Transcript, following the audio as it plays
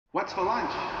What's for lunch?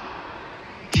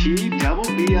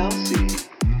 TBBLC.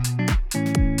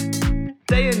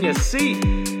 Stay in your seat.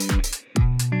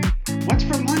 What's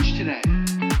for lunch today?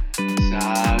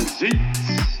 Sausage.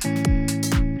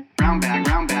 Brown bag,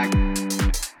 brown bag.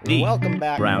 The Welcome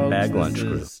back, Brown folks. Bag This Lunch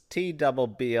is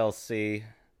TBBLC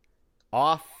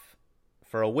off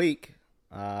for a week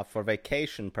for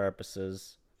vacation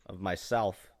purposes of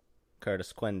myself,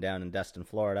 Curtis Quinn, down in Destin,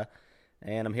 Florida.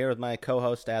 And I'm here with my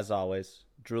co-host, as always,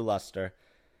 Drew Luster.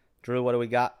 Drew, what do we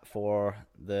got for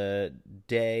the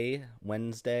day,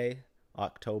 Wednesday,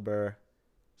 October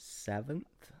 7th?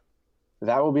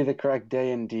 That will be the correct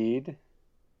day indeed.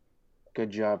 Good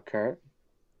job, Kurt.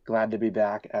 Glad to be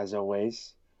back as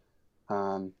always.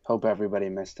 Hope everybody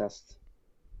missed us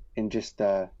in just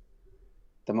the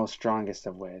most strongest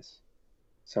of ways.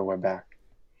 So we're back.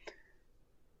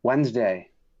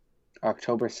 Wednesday,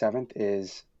 October 7th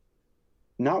is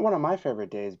not one of my favorite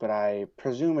days, but I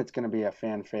presume it's going to be a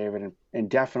fan favorite and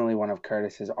definitely one of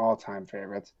Curtis's all-time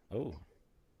favorites. Oh.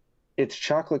 It's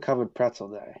Chocolate Covered Pretzel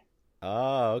Day.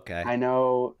 Oh, okay. I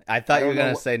know. I thought you were don't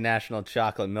going know to say National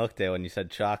Chocolate Milk Day when you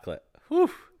said chocolate. Whew.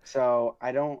 So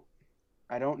I don't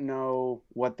know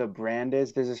what the brand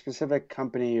is. There's a specific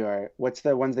company, or what's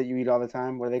the ones that you eat all the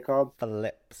time? What are they called?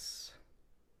 Flips.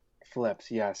 Flips,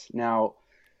 yes. Now,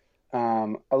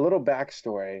 a little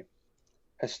backstory.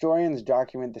 Historians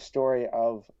document the story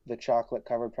of the chocolate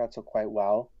covered pretzel quite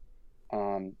well.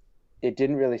 It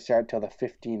didn't really start till the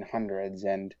 1500s,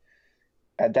 and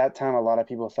at that time, a lot of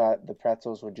people thought the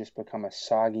pretzels would just become a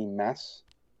soggy mess.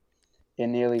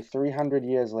 And nearly 300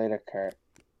 years later, Kurt,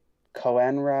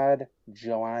 Coenraad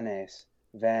Johannes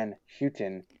van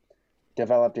Houten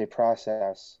developed a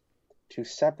process to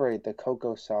separate the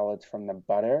cocoa solids from the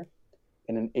butter,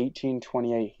 and in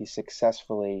 1828 he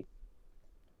successfully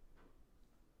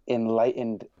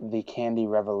enlightened the candy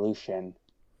revolution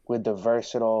with the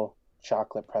versatile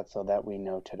chocolate pretzel that we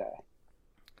know today.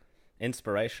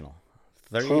 Inspirational.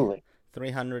 Truly.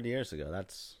 300 years ago.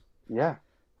 Yeah.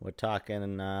 We're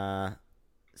talking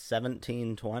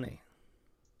 1720.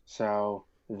 So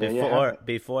there you have it.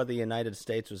 Before the United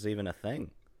States was even a thing.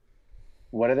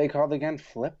 What are they called again?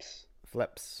 Flips?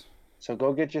 Flips. So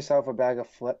go get yourself a bag of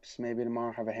flips. Maybe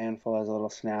tomorrow have a handful as a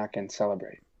little snack and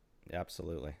celebrate.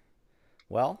 Absolutely.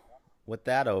 Well, with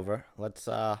that over, let's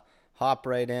hop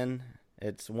right in.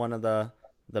 It's one of the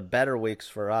better weeks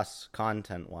for us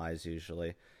content-wise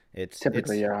usually. It's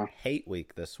yeah. Hate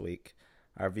Week this week.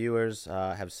 Our viewers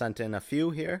have sent in a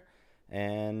few here,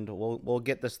 and we'll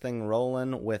get this thing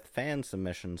rolling with fan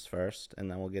submissions first,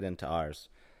 and then we'll get into ours.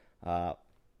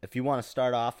 If you want to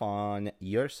start off on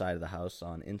your side of the house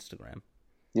on Instagram.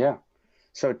 Yeah.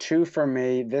 So 2 for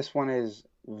me. This one is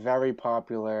very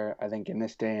popular, I think, in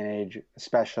this day and age,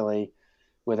 especially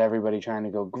with everybody trying to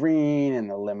go green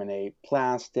and eliminate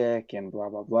plastic and blah,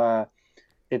 blah, blah.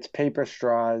 It's paper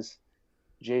straws.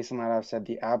 Jason Ladoff said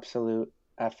the absolute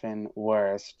effing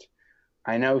worst.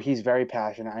 I know he's very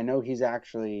passionate. I know he's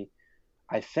actually,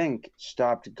 I think,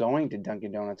 stopped going to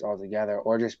Dunkin' Donuts altogether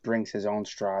or just brings his own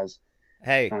straws.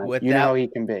 Hey, you know how he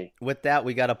can be. With that,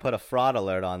 we got to put a fraud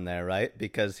alert on there, right?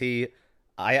 Because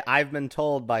I've been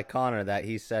told by Connor that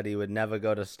he said he would never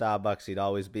go to Starbucks. He'd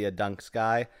always be a Dunks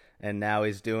guy. And now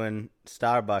he's doing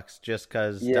Starbucks just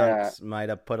because Dunks might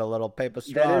have put a little paper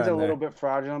straw in there. That is a little bit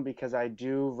fraudulent because I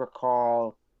do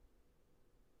recall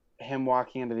him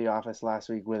walking into the office last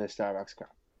week with a Starbucks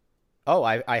cup. Oh,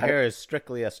 I hear he's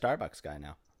strictly a Starbucks guy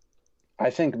now. I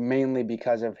think mainly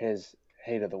because of his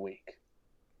hate of the week.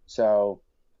 So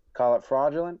call it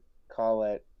fraudulent, call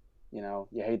it, you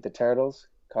hate the turtles,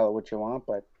 call it what you want,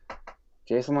 but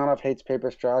Jason Ladoff hates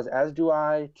paper straws, as do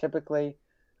I typically,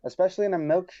 especially in a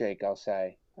milkshake, I'll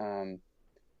say.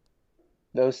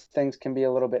 Those things can be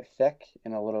a little bit thick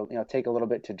and a little, take a little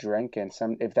bit to drink. And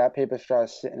if that paper straw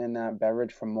is sitting in that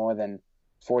beverage for more than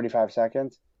 45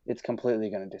 seconds, it's completely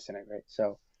going to disintegrate.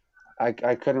 So I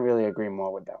couldn't really agree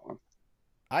more with that one.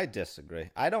 I disagree.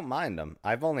 I don't mind them.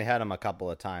 I've only had them a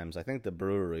couple of times. I think the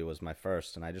brewery was my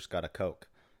first, and I just got a Coke.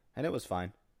 And it was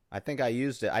fine. I think I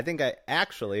used it. I think I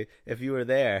actually, if you were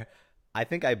there, I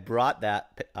think I brought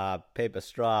that paper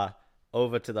straw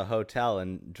over to the hotel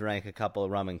and drank a couple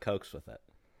of rum and Cokes with it.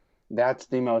 That's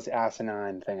the most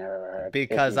asimine thing I've ever heard.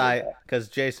 Because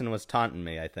Jason was taunting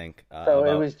me, I think. So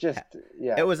it was just,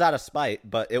 yeah. It was out of spite,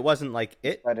 but it wasn't like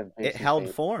it held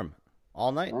form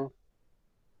all night. Oh.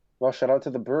 Well, shout out to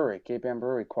the brewery, Cape Ann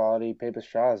Brewery, quality paper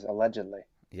straws, allegedly.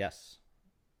 Yes.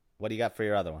 What do you got for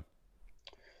your other one?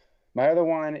 My other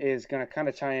one is going to kind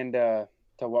of tie into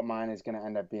what mine is going to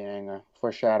end up being, a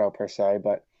foreshadow per se,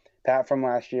 but Pat from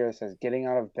last year says, getting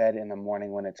out of bed in the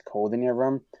morning when it's cold in your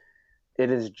room it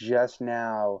is just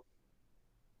now.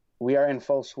 We are in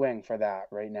full swing for that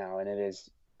right now, and it is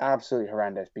absolutely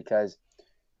horrendous because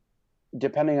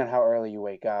depending on how early you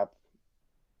wake up,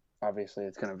 obviously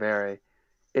it's going to vary.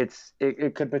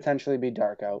 It could potentially be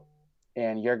dark out,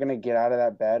 and you're going to get out of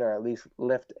that bed or at least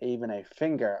lift even a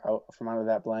finger out from under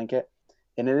that blanket,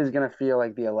 and it is going to feel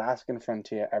like the Alaskan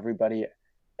frontier. Everybody,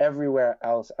 everywhere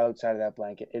else outside of that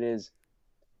blanket,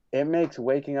 it makes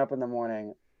waking up in the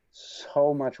morning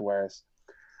so much worse.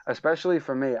 Especially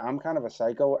for me, I'm kind of a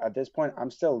psycho at this point.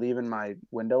 I'm still leaving my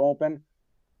window open,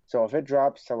 so if it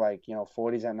drops to like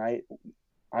 40s at night,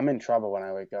 I'm in trouble when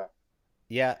I wake up.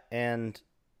 Yeah, and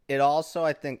it also,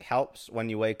 I think, helps when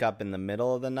you wake up in the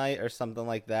middle of the night or something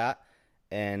like that,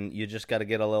 and you just got to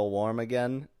get a little warm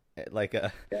again. Like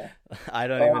Yeah. I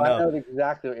don't Oh, even I know. know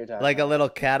exactly what you're talking Like a about. little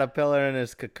caterpillar in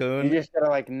his You cocoon. just gotta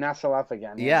like nestle up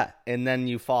again. Yeah, and then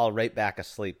you fall right back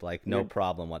asleep, like no You're-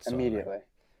 problem whatsoever. Immediately.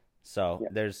 So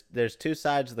Yeah. there's two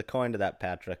sides of the coin to that,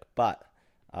 Patrick. But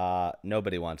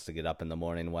nobody wants to get up in the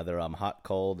morning, whether I'm hot,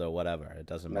 cold, or whatever. It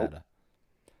doesn't Nope. matter.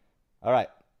 All right,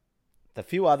 the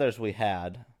few others we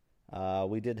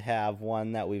did have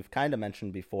one that we've kind of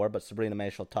mentioned before, but Sabrina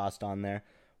Mashel tossed on there: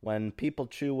 when people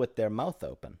chew with their mouth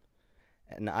open.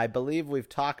 And I believe we've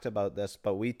talked about this,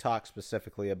 but we talk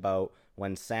specifically about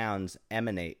when sounds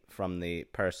emanate from the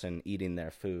person eating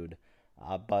their food.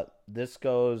 But this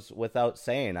goes without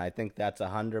saying. I think that's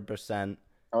 100%.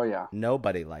 Oh yeah.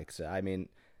 Nobody likes it. I mean,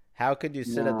 how could you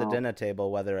sit at the No. dinner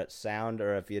table, whether it's sound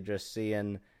or if you're just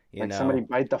seeing, Like somebody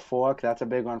bite the fork, that's a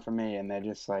big one for me, and they're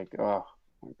just like, oh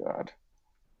my God.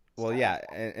 well, yeah,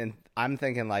 and I'm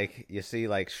thinking like you see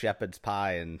like shepherd's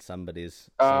pie in somebody's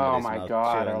Oh somebody's my mouth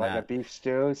God, or chewing like a that. beef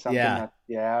stew, something Yeah. that,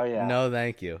 yeah, oh yeah. No,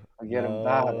 thank you. Forget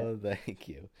about No, thank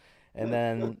you. And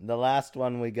then the last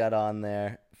one we got on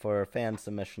there for fan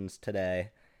submissions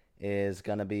today is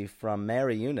going to be from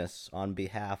Mary Eunice on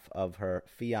behalf of her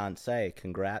fiance.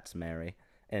 Congrats, Mary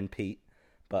and Pete.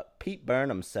 But Pete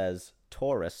Burnham says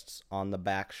tourists on the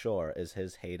back shore is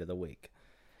his hate of the week.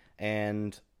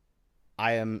 And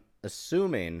I am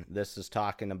assuming this is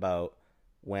talking about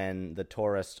when the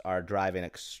tourists are driving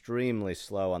extremely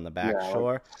slow on the back Yeah, like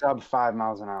shore. sub 5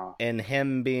 miles an hour. And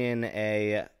him being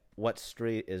what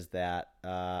street is that?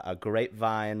 A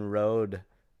Grapevine Road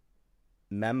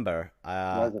member,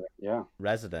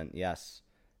 Resident, yeah. yes.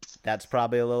 That's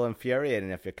probably a little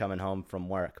infuriating if you're coming home from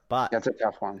work. But That's a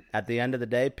tough one. at the end of the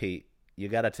day, Pete, you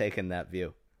got to take in that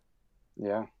view.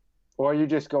 Yeah. Or you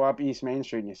just go up East Main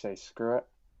Street and you say, screw it.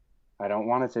 I don't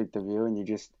want to take the view, and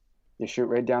you shoot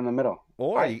right down the middle.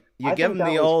 Or I you give think him that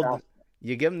the was old fast.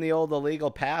 you give him the old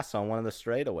illegal pass on one of the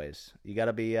straightaways. You got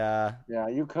to be Yeah,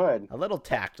 you could. a little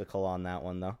tactical on that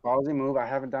one though. Ballsy move. I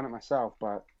haven't done it myself,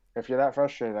 but if you're that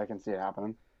frustrated, I can see it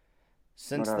happening.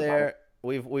 Since No doubt about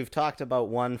we've talked about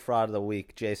one fraud of the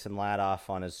week, Jason Ladoff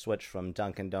on his switch from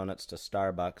Dunkin' Donuts to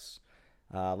Starbucks.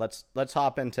 Let's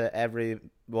hop into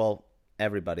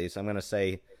everybody's. I'm gonna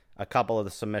say a couple of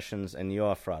the submissions in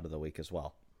your fraud of the week as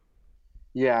well.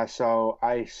 Yeah, so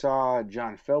I saw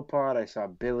John Philpott, I saw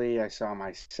Billy, I saw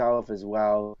myself as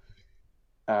well.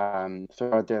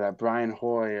 Throw out there that Brian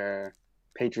Hoyer,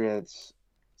 Patriots,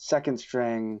 second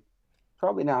string,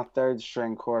 probably now third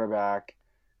string quarterback,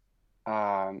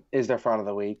 is their fraud of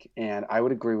the week. And I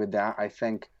would agree with that. I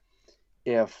think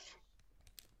if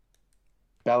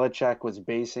Belichick was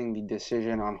basing the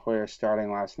decision on Hoyer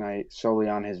starting last night solely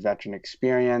on his veteran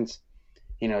experience,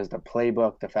 he knows the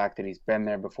playbook, the fact that he's been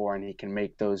there before, and he can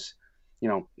make those,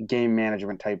 game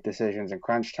management type decisions in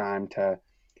crunch time to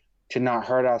not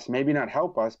hurt us, maybe not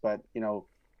help us, but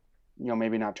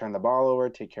maybe not turn the ball over,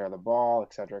 take care of the ball,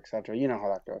 et cetera, et cetera. You know how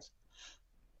that goes.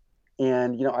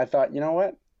 And I thought, you know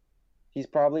what? He's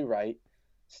probably right.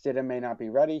 Stidham may not be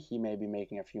ready. He may be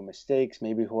making a few mistakes.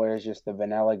 Maybe Hoyer's just the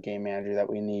vanilla game manager that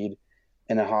we need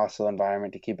in a hostile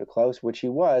environment to keep it close, which he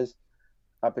was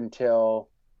up until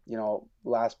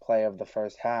last play of the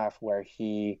first half where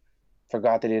he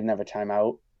forgot that he didn't have a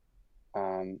timeout.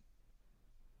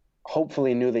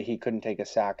 Hopefully knew that he couldn't take a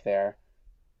sack there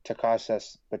to cost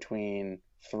us between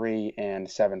 3 and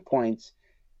 7 points,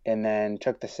 and then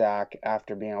took the sack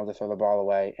after being able to throw the ball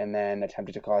away, and then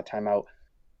attempted to call a timeout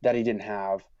that he didn't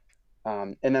have,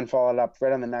 and then followed up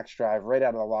right on the next drive, right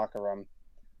out of the locker room.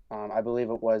 I believe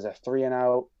it was a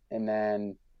 3-and-out, and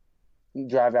then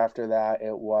drive after that,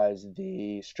 it was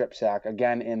the strip sack,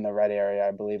 again in the red area,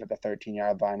 I believe at the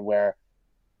 13-yard line, where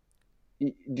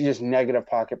just negative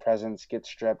pocket presence, gets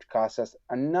stripped, costs us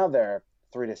another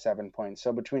 3 to 7 points.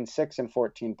 So between 6 and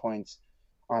 14 points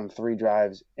on 3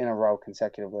 drives in a row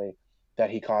consecutively that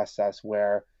he cost us,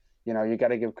 where, you got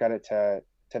to give credit to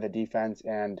the defense.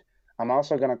 And I'm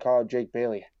also going to call out Jake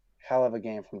Bailey. Hell of a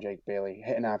game from Jake Bailey,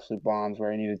 hitting absolute bombs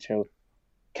where he needed to.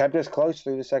 Kept us close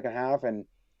through the second half, and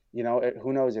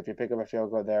who knows, if you pick up a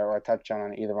field goal there or a touchdown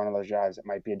on either one of those drives, it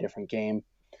might be a different game.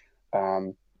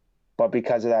 But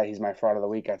because of that, he's my fraud of the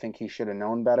week. I think he should have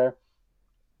known better.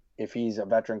 If he's a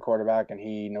veteran quarterback and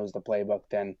he knows the playbook,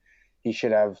 then he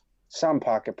should have some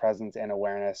pocket presence and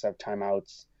awareness of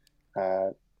timeouts,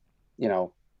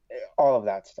 all of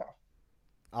that stuff.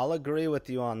 I'll agree with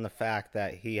you on the fact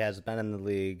that he has been in the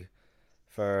league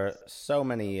for so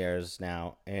many years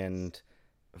now, and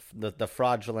the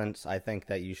fraudulence I think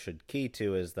that you should key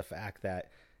to is the fact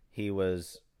that he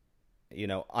was,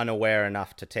 unaware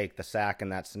enough to take the sack in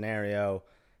that scenario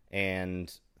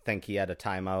and think he had a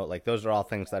timeout. Like, those are all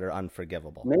things that are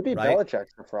unforgivable. Maybe right?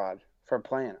 Belichick's a fraud for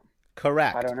playing him.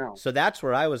 Correct. I don't know. So that's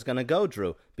where I was going to go,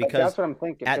 Drew, because that's what I'm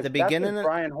thinking. at the beginning,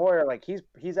 Brian Hoyer, like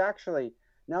he's actually,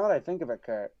 now that I think of it,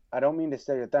 Kurt, I don't mean to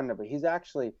steal your thunder, but he's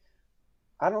actually,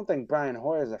 I don't think Brian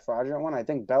Hoyer is a fraudulent one. I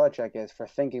think Belichick is, for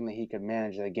thinking that he could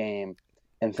manage the game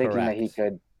and thinking that he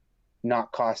could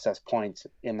not cost us points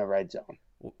in the red zone.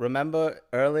 Remember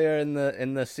earlier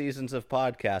in the seasons of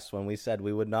podcasts when we said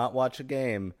we would not watch a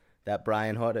game that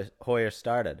Brian Hoyer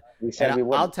started? We said we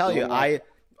wouldn't. I'll tell you,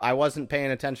 I wasn't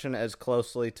paying attention as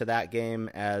closely to that game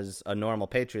as a normal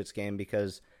Patriots game,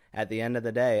 because at the end of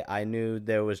the day, I knew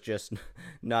there was just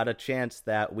not a chance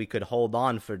that we could hold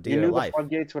on for dear life. The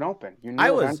floodgates would open. You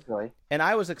knew eventually. And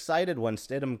I was excited when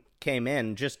Stidham came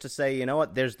in, just to say, you know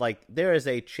what, there is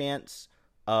a chance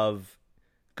of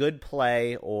good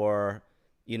play, or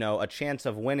a chance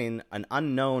of winning, an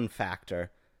unknown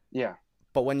factor. Yeah.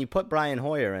 But when you put Brian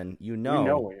Hoyer in, you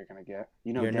know what you're going to get.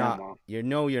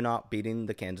 You're not beating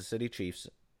the Kansas City Chiefs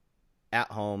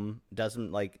at home.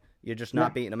 You're just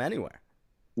not beating them anywhere.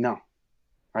 No,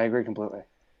 I agree completely.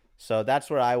 So that's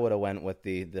where I would have went with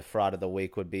the fraud of the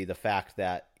week, would be the fact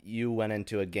that you went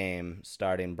into a game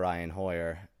starting Brian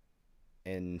Hoyer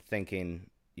and thinking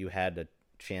you had a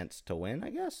chance to win, I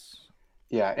guess.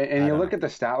 Yeah, and you look at the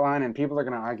stat line, and people are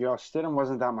going to argue, Stidham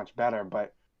wasn't that much better,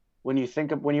 but when you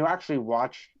actually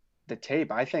watch the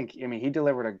tape, he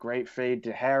delivered a great fade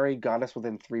to Harry, got us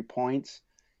within 3 points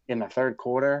in the third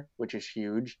quarter, which is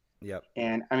huge. Yep.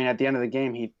 And at the end of the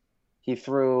game, he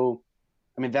threw,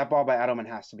 that ball by Edelman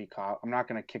has to be caught. I'm not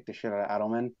going to kick the shit out of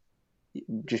Edelman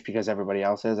just because everybody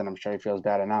else is, and I'm sure he feels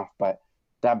bad enough, but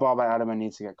that ball by Edelman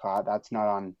needs to get caught. That's not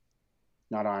on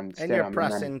Stidham. And you're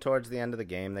pressing towards the end of the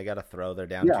game. They got to throw. They're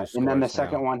down 2 scores. And then the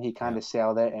second one, he kind of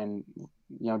sailed it, and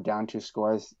down 2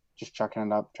 scores, just chucking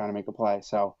it up, trying to make a play.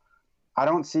 So I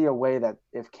don't see a way that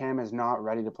if Cam is not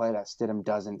ready to play, that Stidham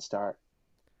doesn't start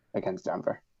against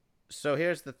Denver. So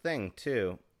here's the thing,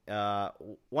 too.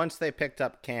 Once they picked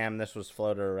up Cam, this was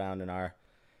floated around in our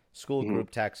school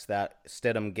group text that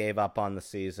Stidham gave up on the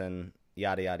season,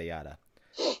 yada, yada, yada.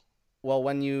 Well,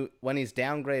 when he's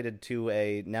downgraded to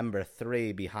a number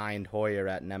 3 behind Hoyer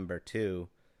at number 2,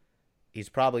 he's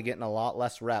probably getting a lot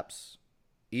less reps,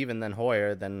 even than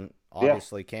Hoyer, than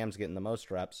obviously Cam's getting the most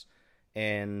reps.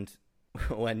 And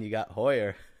when you got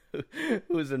Hoyer,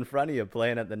 who's in front of you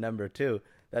playing at the number 2,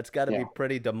 that's got to be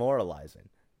pretty demoralizing.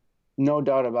 No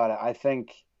doubt about it. I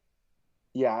think,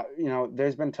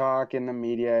 there's been talk in the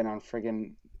media and on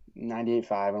friggin'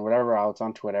 98.5 and whatever else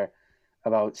on Twitter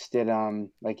about Stidham,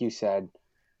 like you said,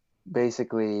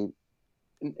 basically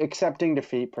accepting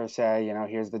defeat per se.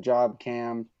 Here's the job,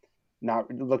 Cam.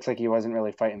 It looks like he wasn't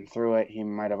really fighting through it. He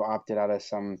might have opted out of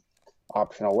some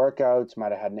optional workouts,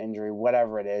 might have had an injury,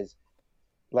 whatever it is.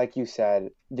 Like you said,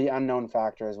 the unknown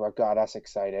factor is what got us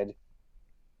excited,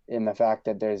 in the fact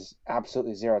that there's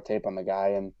absolutely zero tape on the guy,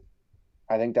 and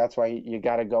I think that's why you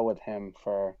got to go with him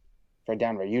for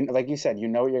Denver. Like you said, what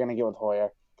you're going to get with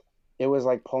Hoyer. It was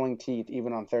like pulling teeth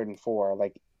even on 3rd and 4,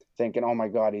 like thinking, oh my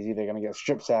God, he's either going to get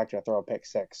strip sacked or throw a pick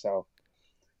 6. So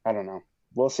I don't know.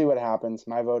 We'll see what happens.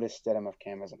 My vote is Stidham if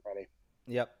Cam isn't ready.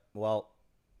 Yep. Well,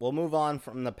 we'll move on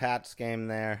from the Pats game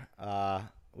there.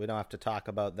 We don't have to talk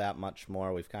about that much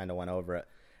more. We've kind of went over it.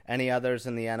 Any others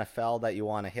in the NFL that you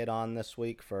want to hit on this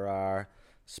week for our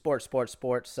sports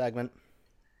segment?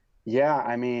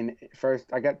 Yeah,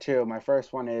 first I got 2. My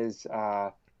first one is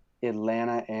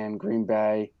Atlanta and Green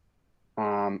Bay.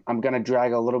 I'm going to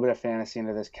drag a little bit of fantasy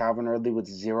into this. Calvin Ridley with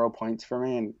 0 points for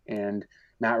me, and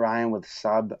Matt Ryan with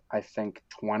sub, I think,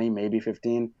 20, maybe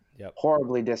 15. Yep.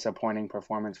 Horribly disappointing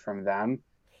performance from them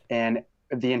and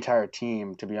the entire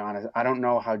team, to be honest. I don't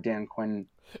know how Dan Quinn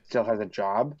still has a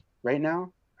job right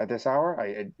now at this hour.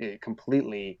 I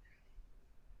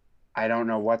don't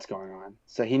know what's going on.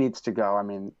 So he needs to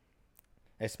go.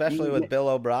 Especially with Bill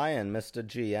O'Brien, Mr.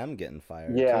 GM, getting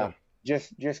fired. Yeah, too.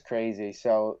 just crazy.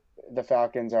 So the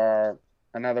Falcons are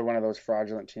another one of those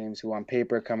fraudulent teams who, on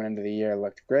paper, coming into the year,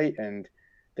 looked great, and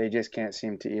they just can't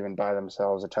seem to even buy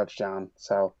themselves a touchdown.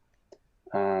 So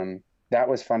that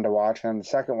was fun to watch. And the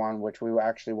second one, which we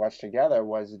actually watched together,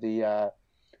 was the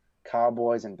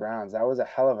Cowboys and Browns. That was a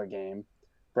hell of a game.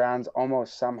 Browns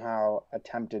almost somehow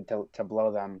attempted to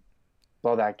blow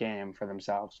that game for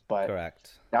themselves. But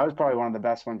Correct. that was probably one of the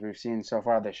best ones we've seen so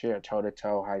far this year.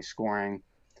 Toe-to-toe, high scoring,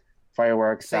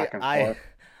 fireworks, See, back and forth.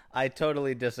 I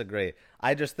totally disagree.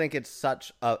 I just think it's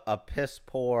such a piss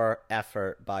poor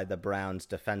effort by the Browns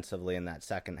defensively in that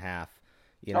second half.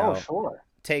 You know, Oh, sure.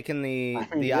 taking the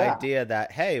yeah. idea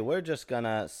that, hey, we're just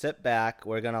gonna sit back,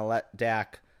 we're gonna let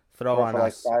Dak throw Go on for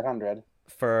like us 500.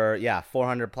 for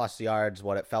 400 plus yards,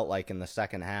 what it felt like in the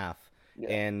second half, Yeah.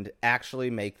 and actually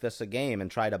make this a game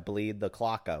and try to bleed the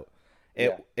clock out.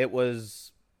 It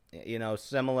was, you know,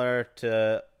 similar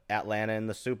to Atlanta in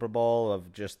the Super Bowl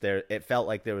of just it felt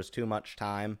like there was too much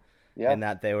time Yeah. and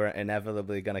that they were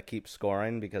inevitably going to keep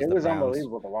scoring because It the was Browns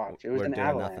unbelievable to watch. It was were an doing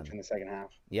avalanche nothing. in the second half.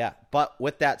 Yeah, but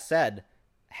with that said,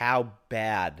 how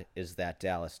bad is that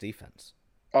Dallas defense?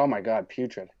 Oh my God,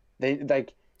 putrid.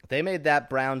 They made that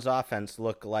Browns offense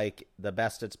look like the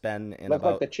best it's been in Look like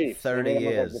about the Chiefs. They 30 made them look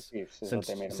like the years. Chiefs is what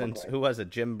they made them look like. Who was it?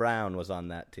 Jim Brown was on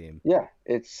that team. Yeah,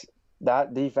 it's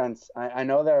that defense. I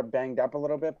know they're banged up a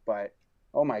little bit, but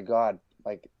oh my God,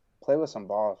 like play with some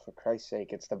balls for Christ's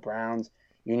sake. It's the Browns.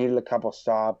 You needed a couple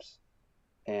stops,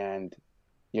 and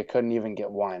you couldn't even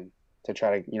get one to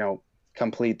try to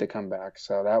complete the comeback.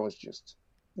 So that was just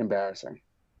embarrassing.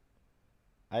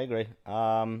 I agree.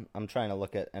 I'm trying to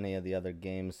look at any of the other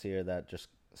games here that just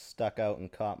stuck out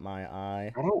and caught my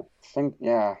eye. I don't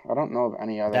know of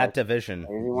any other. That division,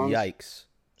 crazy ones? yikes!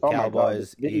 Oh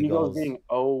Cowboys, my God. The Eagles, being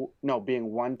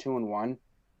 1-2-1 and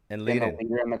in the leading.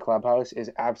 leader in the clubhouse is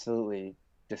absolutely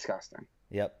disgusting.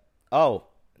 Yep. Oh,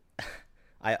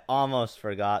 I almost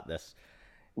forgot this.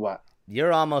 What?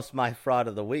 You're almost my fraud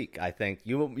of the week, I think.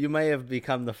 You may have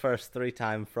become the first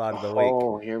 3-time fraud of the week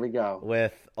Oh, here we go.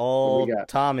 with old got?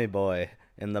 Tommy Boy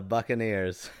and the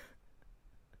Buccaneers.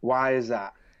 Why is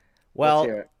that? Let's Well,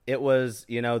 hear it. it was,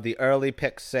 the early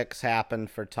pick six happened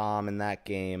for Tom in that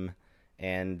game,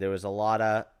 and there was a lot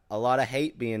of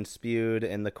hate being spewed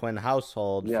in the Quinn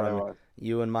household Yeah, there from was.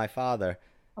 you and my father.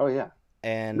 Oh, yeah.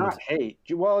 And Not hate.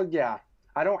 Well, yeah.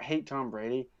 I don't hate Tom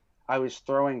Brady. I was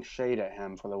throwing shade at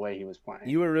him for the way he was playing.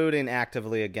 you were rooting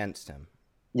actively against him.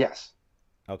 Yes.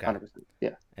 Okay. 100%.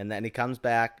 Yeah. And then he comes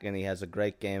back and he has a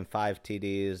great game, 5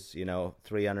 TDs,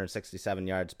 367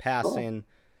 yards passing.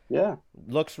 Yeah.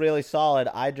 Looks really solid.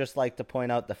 I just like to point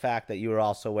out the fact that you were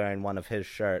also wearing one of his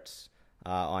shirts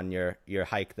on your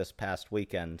hike this past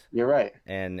weekend. You're right.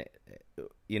 And,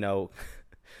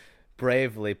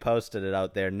 bravely posted it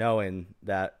out there knowing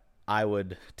that I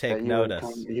would take That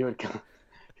notice. You would come.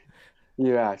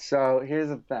 Yeah. So here's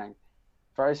the thing.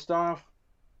 First off,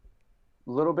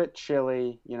 a little bit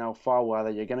chilly, fall weather.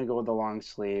 You're going to go with the long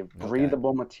sleeve, Okay.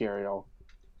 breathable material.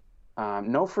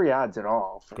 No free ads at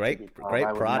all. Great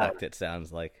product, it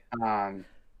sounds like.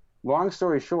 Long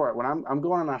story short, when I'm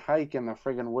going on a hike in the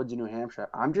friggin' woods of New Hampshire,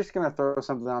 I'm just going to throw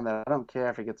something on that. I don't care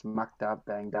if it gets mucked up,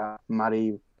 banged up,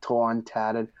 muddy, torn,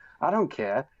 tatted. I don't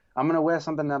care. I'm going to wear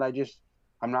something that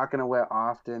I'm not going to wear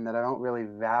often, that I don't really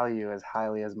value as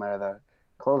highly as my other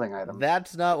clothing items.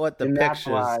 That's not what the And that's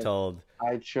pictures why told.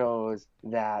 I chose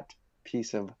that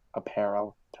piece of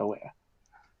apparel to wear.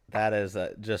 That is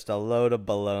just a load of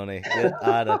baloney. Get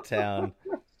out of town.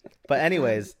 But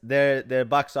anyways, their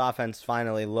Bucks offense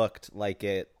finally looked like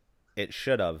it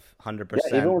should have, 100%.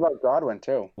 Yeah, even without Godwin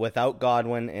too. Without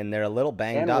Godwin, and they're a little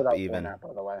banged And up without even. Fournette,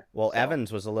 by the way. Well, So,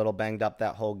 Evans was a little banged up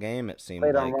that whole game, it seemed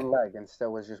played like. on one leg and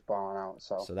still was just balling out.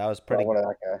 So So that was what of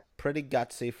that guy? pretty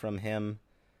gutsy from him.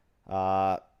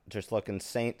 Just looking,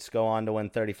 Saints go on to win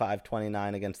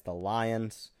 35-29 against the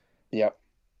Lions. Yep.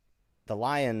 The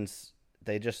Lions,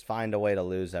 they just find a way to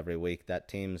lose every week. That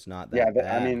team's not that Yeah,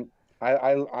 bad. I mean,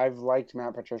 I've liked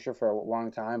Matt Patricia for a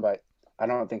long time, but I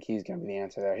don't think he's going to be the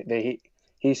answer there.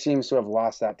 He seems to have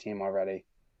lost that team already,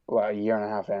 a year and a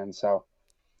half in. So,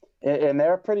 and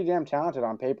they're pretty damn talented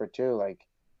on paper too. Like,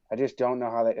 I just don't know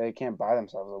how they can't buy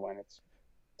themselves a win. It's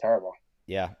terrible.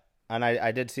 Yeah, and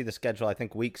I did see the schedule. I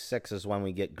think week 6 is when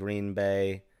we get Green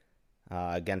Bay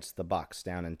against the Bucks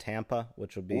down in Tampa,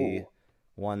 which will be Ooh.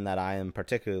 one that I am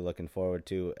particularly looking forward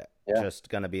to. Yeah. Just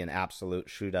going to be an absolute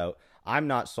shootout. I'm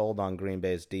not sold on Green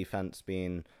Bay's defense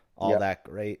being all Yep. that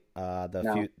great.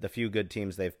 No. The few good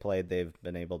teams they've played, they've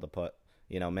been able to put.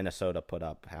 Minnesota put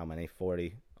up how many?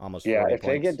 40, almost 40 Yeah, if points.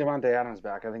 they get Devontae Adams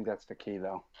back, I think that's the key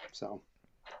though. So,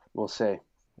 we'll see.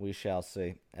 We shall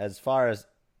see. As far as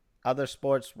other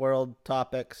sports world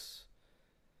topics.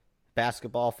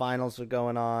 Basketball finals are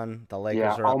going on. The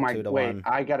Lakers Yeah. are Oh up my. 2-1. Wait,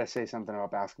 I gotta say something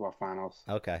about basketball finals.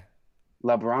 Okay.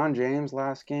 LeBron James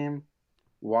last game,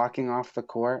 walking off the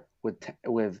court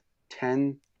with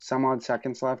 10 some odd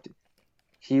seconds left.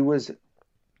 He was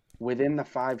within the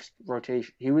 5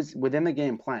 rotation. He was within the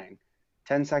game playing.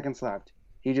 10 seconds left.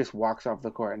 He just walks off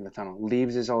the court in the tunnel,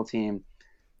 leaves his whole team.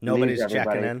 Nobody's leaves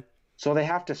everybody. checking in. So they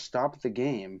have to stop the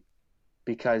game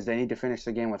because they need to finish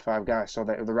the game with 5 guys. So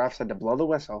the refs had to blow the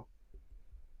whistle.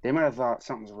 They might have thought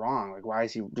something's wrong. Like, why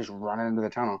is he just running into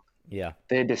the tunnel? Yeah.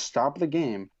 They had to stop the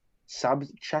game,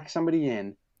 check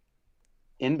somebody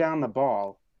inbound the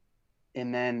ball,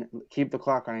 and then keep the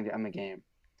clock running to end the game.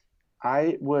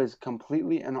 I was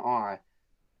completely in awe.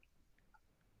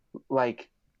 Like,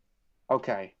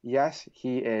 okay, yes,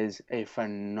 he is a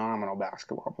phenomenal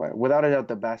basketball player. Without a doubt,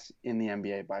 the best in the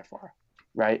NBA by far,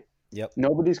 right? Yep.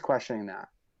 Nobody's questioning that.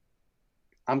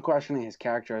 I'm questioning his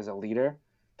character as a leader.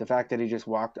 The fact that he just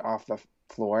walked off the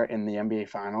floor in the NBA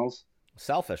Finals.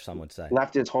 Selfish, some would say.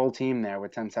 Left his whole team there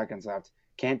with 10 seconds left.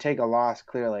 Can't take a loss,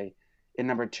 clearly. And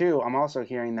number 2, I'm also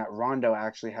hearing that Rondo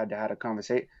actually had to have a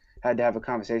conversation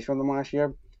with him last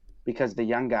year because the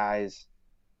young guys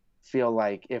feel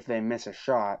like if they miss a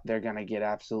shot, they're going to get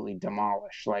absolutely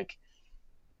demolished. Like,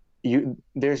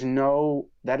 that is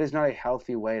not a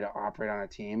healthy way to operate on a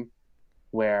team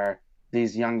where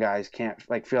these young guys can't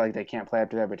feel like they can't play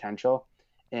up to their potential.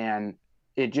 And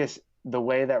it just, the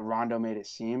way that Rondo made it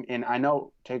seem, and I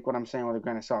know, take what I'm saying with a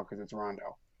grain of salt because it's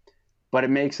Rondo, but it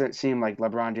makes it seem like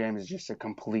LeBron James is just a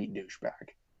complete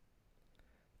douchebag.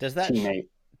 Does that teammate.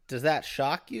 Does that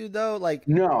shock you though? Like,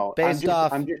 no,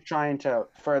 I'm just trying to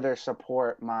further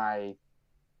support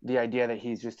the idea that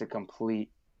he's just a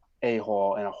complete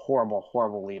a-hole and a horrible,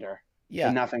 horrible leader. Yeah.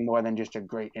 And nothing more than just a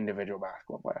great individual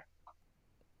basketball player.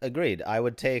 Agreed. I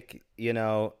would take,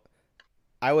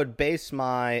 I would base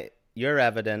your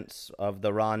evidence of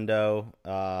the Rondo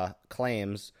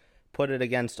claims, put it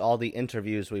against all the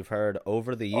interviews we've heard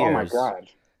over the years. Oh my God.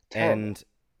 Terrible. And,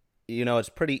 it's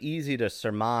pretty easy to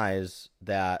surmise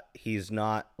that he's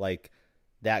not like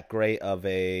that great of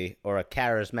a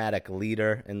charismatic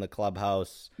leader in the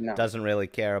clubhouse. No. Doesn't really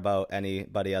care about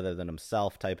anybody other than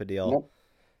himself type of deal. Nope.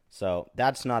 So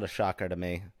that's not a shocker to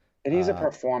me. And he's a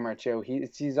performer too.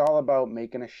 He's all about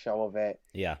making a show of it.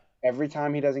 Yeah. Every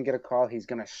time he doesn't get a call, he's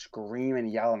going to scream and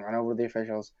yell and run over the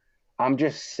officials. I'm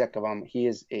just sick of him. He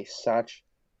is I'm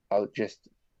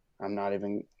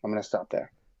going to stop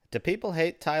there. Do people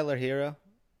hate Tyler Hero?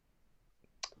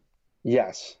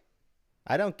 Yes.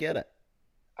 I don't get it.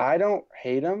 I don't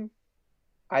hate him.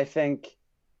 I think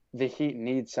the Heat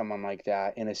need someone like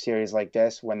that in a series like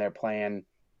this when they're playing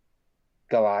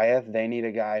Goliath. They need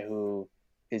a guy who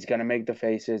is going to make the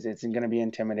faces. It's going to be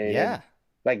intimidating. Yeah.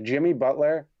 Like Jimmy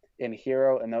Butler and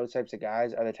Hero and those types of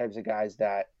guys are the types of guys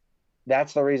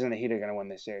that's the reason the Heat are going to win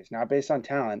this series. Not based on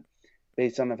talent,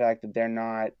 based on the fact that they're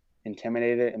not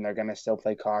intimidated and they're going to still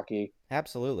play cocky.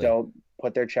 Absolutely. They'll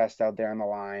put their chest out there on the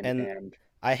line. And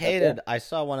I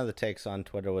saw one of the takes on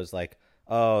Twitter was like,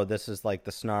 oh, this is like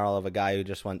the snarl of a guy who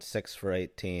just went 6 for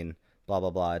 18, blah, blah,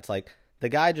 blah. It's like the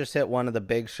guy just hit one of the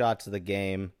big shots of the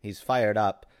game. He's fired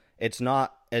up. It's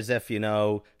not as if,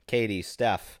 Katie,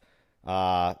 Steph,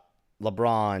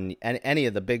 LeBron, and any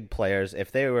of the big players,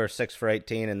 if they were 6 for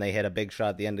 18 and they hit a big shot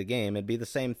at the end of the game, it'd be the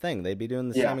same thing. They'd be doing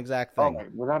the same exact thing. Oh,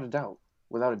 without a doubt.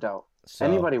 Without a doubt. So,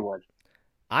 anybody would.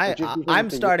 I'm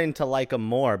starting to like him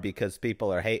more because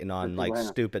people are hating on like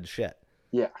stupid shit.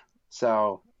 Yeah.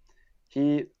 So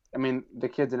the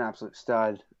kid's an absolute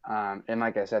stud. And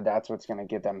like I said, that's what's going to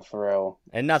get them through.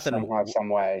 And nothing, somehow, some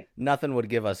way. Nothing would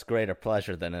give us greater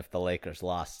pleasure than if the Lakers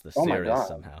lost the series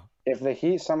somehow. If the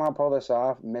Heat somehow pull this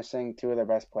off, missing 2 of their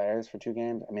best players for 2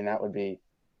 games, that would be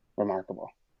remarkable.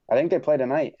 I think they play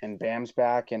tonight, and Bam's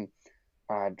back, and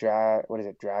Dragic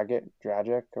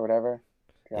or whatever.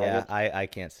 Dragic. Yeah, I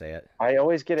can't say it. I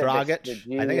always get it.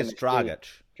 Dragic? I think it's Dragic.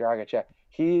 Dragic, yeah.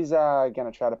 He's going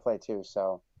to try to play too,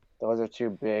 so those are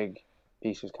 2 big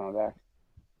pieces coming back.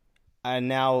 And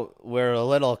now we're a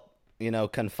little,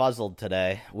 confuzzled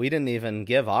today. We didn't even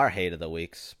give our hate of the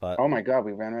weeks, but oh my God,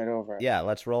 we ran right over it. Yeah,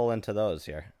 let's roll into those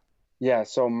here. Yeah,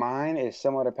 so mine is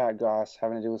similar to Pat Goss,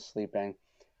 having to do with sleeping.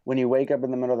 When you wake up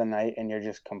in the middle of the night and you're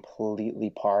just completely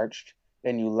parched,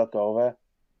 and you look over,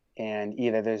 and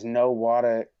either there's no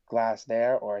water glass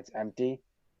there or it's empty,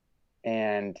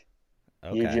 and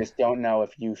you just don't know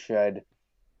if you should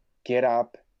get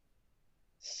up,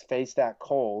 face that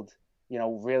cold,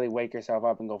 really wake yourself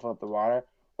up and go fill up the water,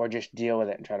 or just deal with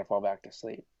it and try to fall back to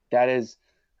sleep. There's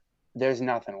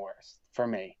nothing worse for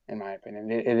me, in my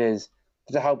opinion. It's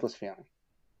a helpless feeling.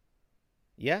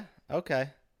 Yeah, okay.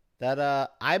 That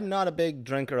I'm not a big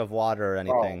drinker of water or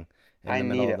anything in I the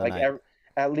middle need of it. the Like night.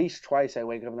 at least twice I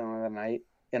wake up in the middle of the night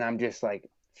and I'm just like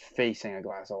facing a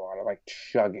glass of water, like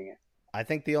chugging it. I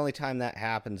think the only time that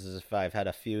happens is if I've had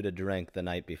a few to drink the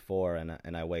night before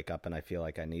and I wake up and I feel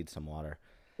like I need some water.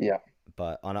 Yeah,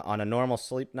 But on a normal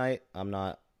sleep night, I'm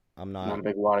I'm not not a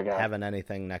big water guy. having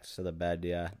anything next to the bed.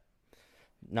 Yeah,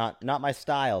 not my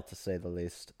style to say the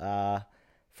least.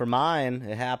 For mine,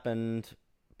 it happened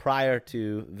prior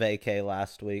to vacay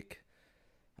last week.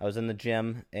 I was in the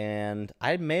gym and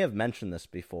I may have mentioned this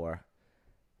before,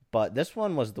 but this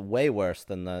one was the way worse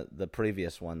than the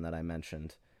previous one that I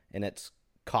mentioned, and it's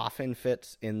coughing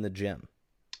fits in the gym.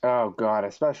 Oh God,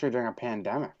 especially during a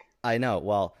pandemic. I know.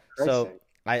 Well, Christ's so sake.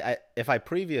 I if I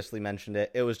previously mentioned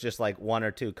it, it was just like one or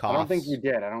two I don't think you coughs.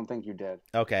 did. I don't think you did.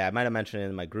 Okay, I might have mentioned it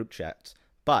in my group chats,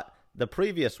 but the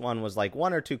previous one was like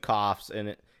one or two coughs, and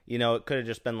it could have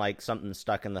just been like something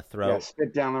stuck in the Yeah, throat.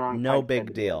 spit down the wrong No pipe.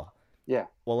 big deal. Yeah.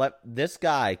 Well, this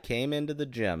guy came into the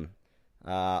gym,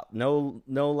 no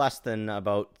less than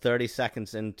about 30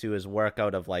 seconds into his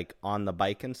workout of like on the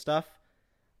bike and stuff.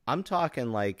 I'm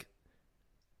talking like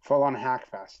Full on hack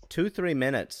fest. 2-3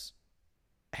 minutes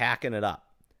hacking it up.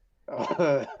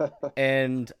 Oh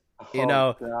And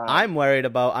God. I'm worried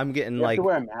about I'm getting You have like to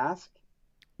wear a mask?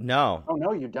 no, Oh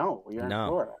no, you don't. You're in no,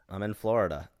 Florida. I'm in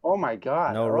Florida. Oh my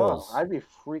God. No Oh, rules. I'd be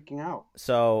freaking out.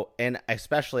 So, and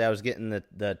especially I was getting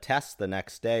the test the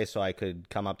next day so I could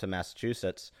come up to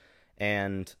Massachusetts,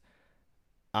 and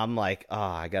I'm like, oh,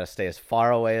 I got to stay as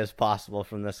far away as possible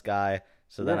from this guy.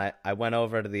 So then Yeah. I went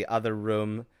over to the other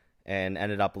room and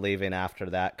ended up leaving after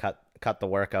that, cut the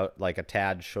workout like a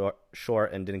tad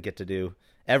short and didn't get to do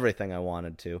everything I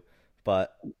wanted to.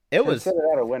 But it was Consider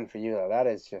that a win for you though. That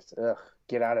is just ugh.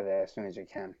 Get out of there as soon as you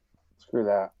can. Screw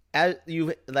that. as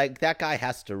you like that guy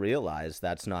has to realize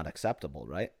that's not acceptable,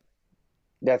 right?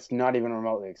 That's not even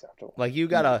remotely acceptable. Like you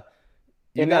And gotta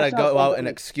that's not go out something- and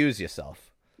excuse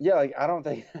yourself. Yeah, like I don't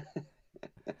think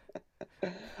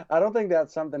I don't think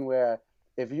that's something where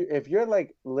if you're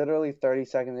like literally 30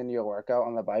 seconds into your workout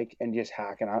on the bike and just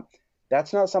hacking up,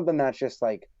 that's not something that's just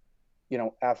like,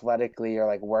 athletically or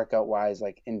like workout wise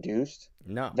like induced.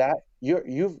 No. That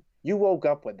you woke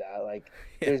up with that. Like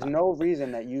there's Yeah. no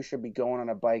reason that you should be going on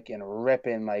a bike and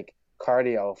ripping like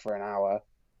cardio for an hour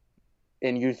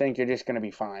and you think you're just gonna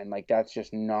be fine. Like that's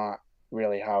just not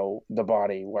really how the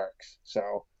body works.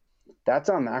 So that's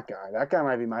on that guy. That guy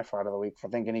might be my fraud of the week for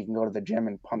thinking he can go to the gym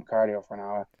and pump cardio for an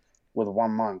hour with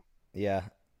one lung. Yeah.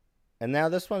 And now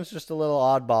this one's just a little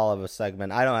oddball of a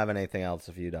segment. I don't have anything else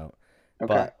if you don't.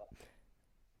 Okay. But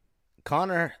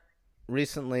Connor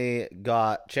recently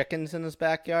got chickens in his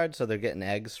backyard, so they're getting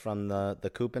eggs from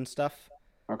the coop and stuff.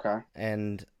 Okay.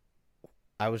 And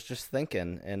I was just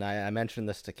thinking, and I mentioned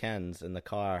this to Ken's in the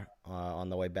car on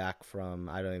the way back from,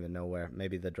 I don't even know where,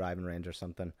 maybe the driving range or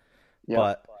something.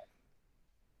 Yeah.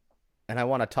 And I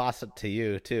want to toss it to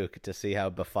you, too, to see how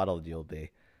befuddled you'll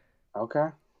be. Okay.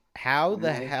 How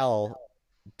the Alright. hell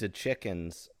do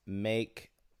chickens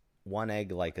make one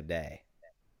egg like a day?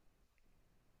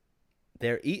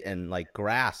 They're eating like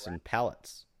grass and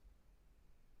pellets.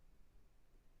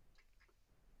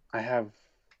 I have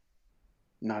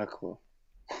not a clue.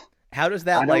 How does I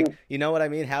that, like, don't- you know what I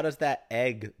mean? How does that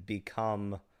egg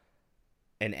become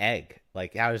an egg?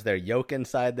 Like, how is there yolk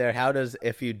inside there? How does,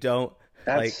 if you don't,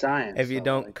 That's like, science. if you though.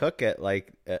 don't Like, cook it,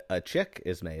 like a chick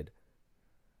is made?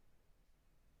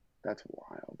 that's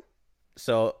wild.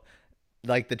 So,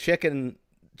 like the chicken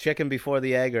before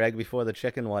the egg or egg before the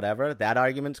chicken, whatever, that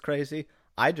argument's crazy.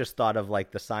 I just thought of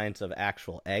like the science of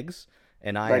actual eggs,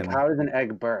 and I Like am how is an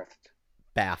egg birthed?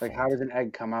 baffled. Like how does an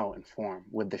egg come out and form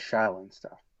with the shell and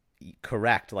stuff?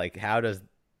 Correct. Like how does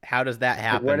that Like,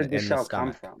 happen where did the in shell the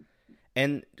come stomach? from?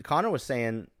 And Connor was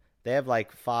saying they have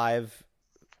like 5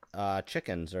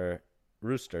 chickens or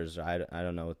roosters. I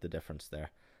don't know what the difference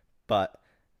there, but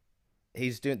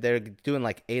they're doing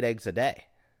like 8 eggs a day.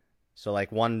 So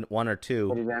like one or two,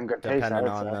 Pretty damn good pace, I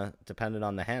would say. depending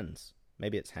on the hens.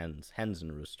 Maybe it's hens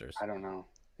and roosters. I don't know.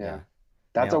 Yeah. Yeah.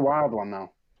 That's Yeah. a wild one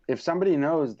though. If somebody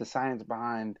knows the science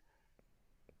behind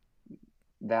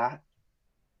that,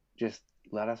 just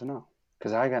let us know.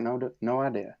 Because I got no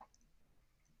idea.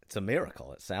 It's a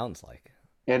miracle. It sounds like.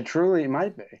 It truly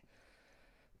might be.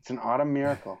 It's an autumn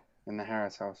miracle in the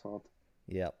Harris household.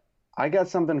 Yep. I got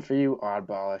something for you,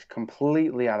 oddballish,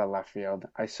 completely out of left field.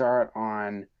 I saw it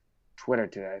on Twitter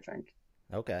today, I think.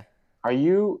 Okay. Are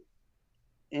you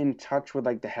in touch with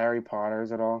like the Harry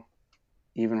Potters at all?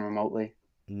 Even remotely?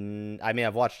 I mean,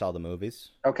 I've watched all the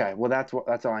movies. Okay, well that's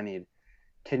all I need.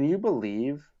 Can you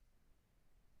believe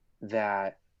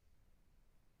that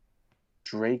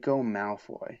Draco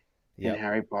Malfoy in Yep.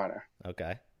 Harry Potter.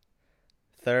 Okay.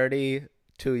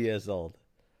 32 years old.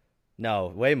 No,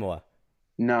 way more.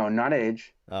 No, not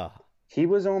age. Oh, He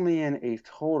was only in a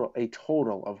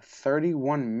total of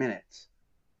 31 minutes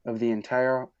of the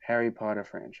entire Harry Potter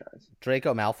franchise.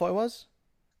 Draco Malfoy was?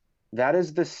 That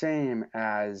is the same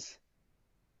as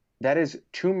that is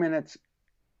 2 minutes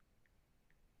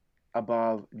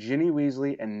above Ginny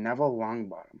Weasley and Neville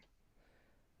Longbottom.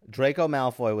 Draco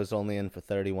Malfoy was only in for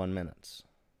 31 minutes.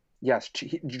 Yes,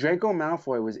 Draco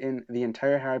Malfoy was in the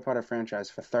entire Harry Potter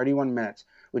franchise for 31 minutes,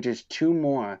 which is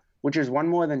one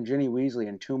more than Ginny Weasley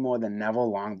and two more than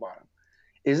Neville Longbottom.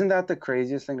 Isn't that the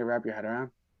craziest thing to wrap your head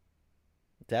around?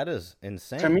 That is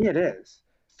insane. To me, it is.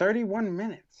 31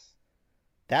 minutes.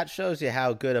 That shows you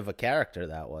how good of a character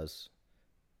that was.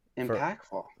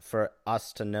 Impactful. For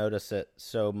us to notice it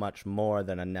so much more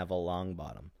than a Neville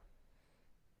Longbottom.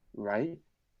 Right?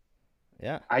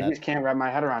 Yeah. I just can't wrap my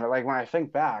head around it. Like, when I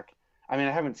think back, I mean,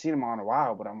 I haven't seen him all in a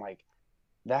while, but I'm like,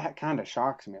 that kind of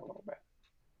shocks me a little bit.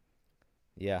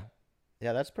 Yeah.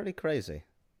 Yeah, that's pretty crazy.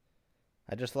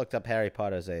 I just looked up Harry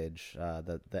Potter's age,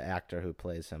 the actor who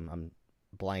plays him. I'm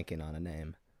blanking on a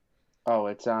name. Oh,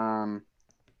 it's, oh,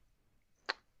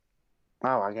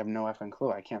 I have no effing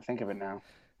clue. I can't think of it now.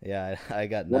 Yeah, I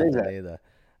got What is nothing it? either.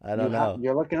 I don't know.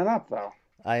 You're looking it up, though.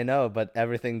 I know, but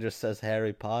everything just says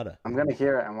Harry Potter. I'm going to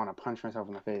hear it and want to punch myself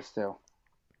in the face, too.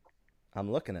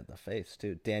 I'm looking at the face,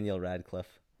 too. Daniel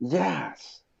Radcliffe.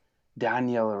 Yes.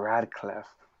 Daniel Radcliffe.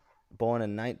 Born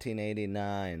in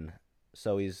 1989.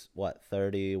 So he's, what,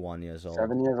 31 years old?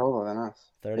 7 years older than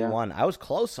us. 31. Yeah. I was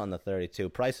close on the 32.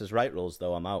 Price is Right rules,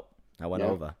 though. I'm out. I went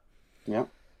over. Yep.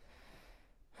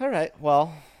 All right.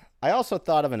 Well, I also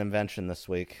thought of an invention this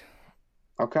week.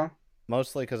 Okay.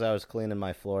 Mostly because I was cleaning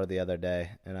my floor the other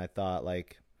day, and I thought,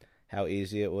 like, how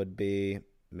easy it would be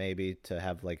maybe to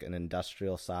have, like, an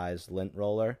industrial-sized lint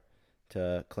roller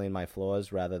to clean my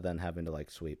floors rather than having to,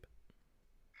 like, sweep.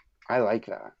 I like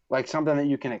that. Like something that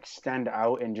you can extend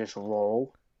out and just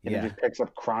roll, and it just picks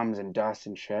up crumbs and dust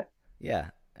and shit. Yeah.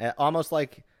 Almost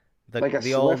like the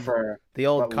Swiffer,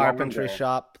 old carpentry longer.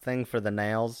 shop thing for the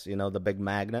nails, you know, the big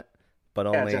magnet, but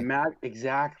Yeah, only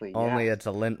exactly. only yes. it's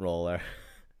a lint roller.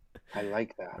 I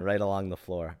like that. Right along the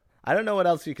floor. I don't know what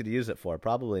else you could use it for.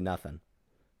 Probably nothing.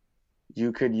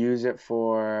 You could use it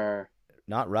for.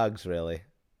 Not rugs, really.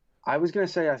 I was gonna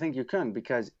say I think you can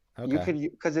because you could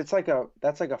because it's like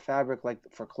that's like a fabric like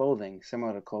for clothing,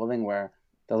 similar to clothing, where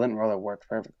the lint roller works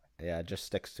perfectly. Yeah, it just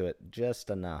sticks to it just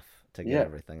enough to get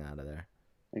everything out of there.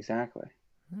 Exactly.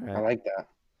 All right. I like that.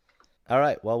 All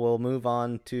right. Well, we'll move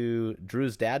on to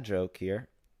Drew's dad joke here.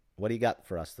 What do you got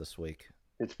for us this week?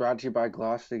 It's brought to you by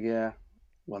Gloucester Gear.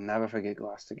 We'll never forget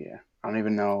Gloucester Gear. I don't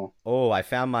even know. Oh, I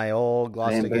found my old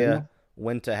Gloucester Gear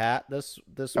winter hat this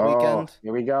weekend.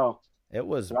 Here we go. It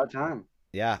was it's about time.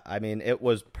 Yeah, I mean, it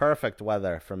was perfect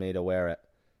weather for me to wear it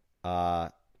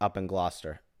up in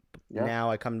Gloucester. Yep.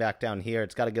 Now I come back down here.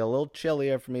 It's got to get a little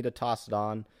chillier for me to toss it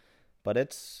on, but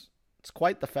it's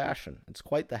quite the fashion. It's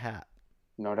quite the hat.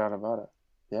 No doubt about it.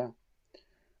 Yeah.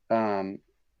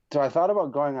 So I thought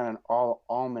about going on an all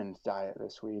almond diet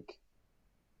this week,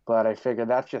 but I figured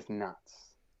that's just nuts.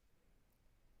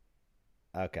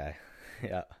 Okay.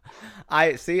 Yeah.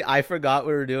 I forgot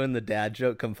we were doing the dad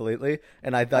joke completely,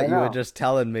 and I thought you were just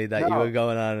telling me that you were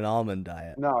going on an almond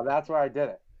diet. No, that's why I did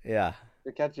it. Yeah.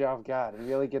 To catch you off guard and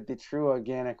really get the true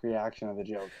organic reaction of the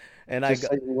joke. And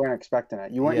you weren't expecting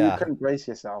it. You couldn't brace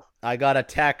yourself. I got a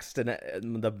text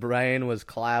and the brain was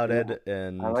clouded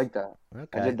and I like that.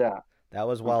 Okay. I did that. That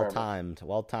was well timed.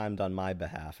 Well timed on my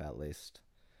behalf, at least.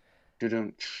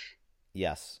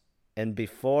 Yes. And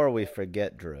before we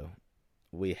forget, Drew,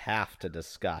 we have to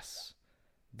discuss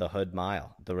the Hood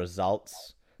Mile, the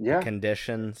results, the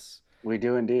conditions. We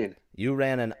do indeed. You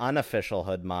ran an unofficial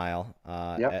Hood Mile,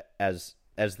 as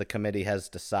the committee has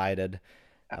decided.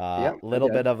 Little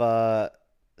bit of a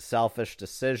selfish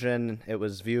decision. It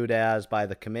was viewed as by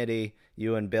the committee.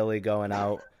 You and Billy going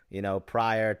out,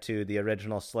 prior to the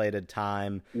original slated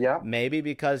time. Yeah. Maybe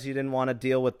because you didn't want to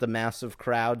deal with the massive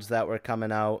crowds that were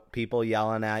coming out, people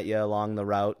yelling at you along the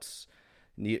routes.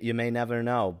 You may never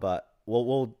know, but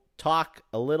we'll talk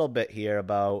a little bit here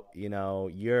about,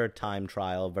 your time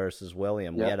trial versus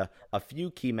William. Yep. We had a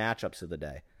few key matchups of the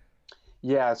day.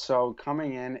 Yeah, so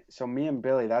coming in, me and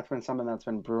Billy, that's been something that's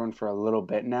been brewing for a little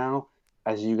bit now.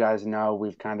 As you guys know,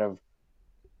 we've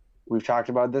talked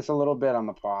about this a little bit on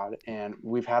the pod, and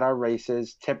we've had our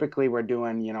races. Typically, we're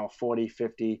doing, 40,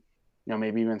 50,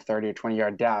 maybe even 30 or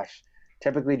 20-yard dash.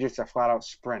 Typically just a flat-out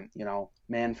sprint,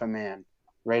 man for man,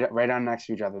 right on next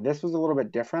to each other. This was a little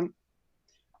bit different.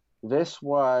 This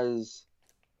was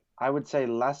I would say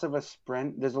less of a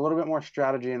sprint. There's a little bit more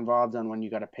strategy involved on when you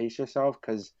got to pace yourself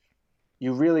because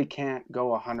you really can't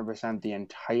go 100% the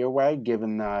entire way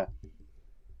given the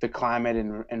climate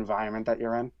and environment that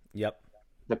you're in, Yep.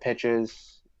 the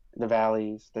pitches, the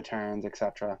valleys, the turns,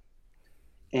 etc.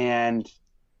 And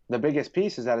the biggest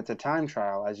piece is that it's a time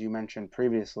trial, as you mentioned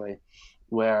previously,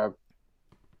 where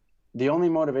the only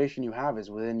motivation you have is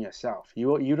within yourself.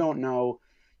 You don't know,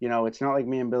 it's not like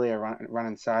me and Billy are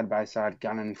running side by side,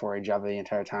 gunning for each other the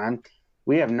entire time.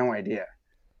 We have no idea.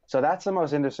 So that's the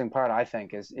most interesting part, I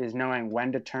think, is knowing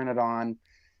when to turn it on,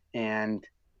 and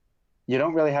you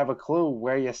don't really have a clue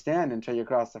where you stand until you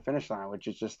cross the finish line, which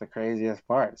is just the craziest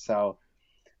part. So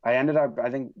I ended up, I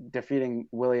think, defeating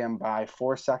William by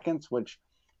 4 seconds, which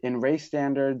in race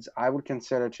standards I would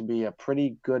consider to be a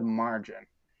pretty good margin.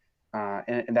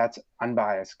 And that's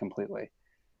unbiased completely.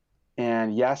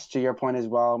 And yes, to your point as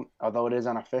well, although it is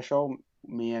unofficial,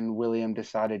 me and William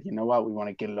decided, you know what, we want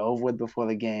to get it over with before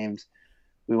the games.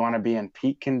 We want to be in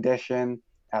peak condition,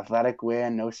 athletic wear,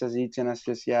 no Saziz in us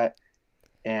just yet.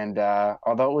 And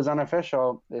although it was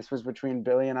unofficial, this was between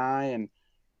Billy and I. And,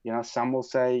 some will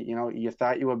say, you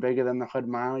thought you were bigger than the Hood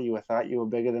Mile. You thought you were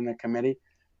bigger than the committee.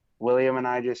 William and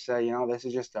I just say, this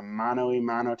is just a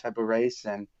mano-a-mano type of race.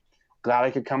 And glad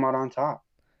I could come out on top.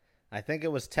 I think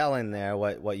it was telling there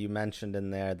what you mentioned in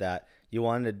there that you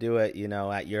wanted to do it,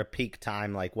 at your peak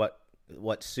time, like what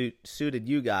suited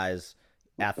you guys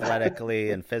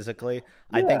athletically and physically.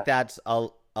 Yeah. I think that's a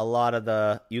lot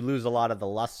of you lose a lot of the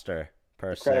luster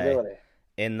per se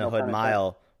in the Hood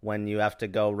Mile when you have to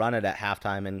go run it at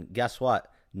halftime. And guess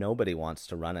what? Nobody wants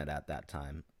to run it at that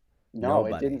time. No,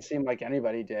 Nobody. It didn't seem like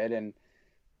anybody did. And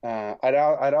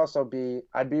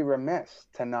I'd be remiss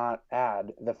to not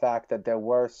add the fact that there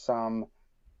were some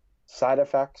side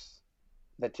effects,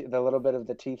 the little bit of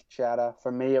the teeth chatter.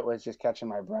 For me, it was just catching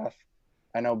my breath.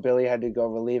 I know Billy had to go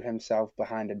relieve himself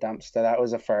behind a dumpster. That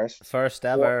was a first. First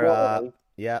ever.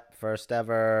 First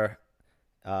ever.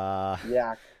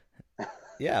 Yak.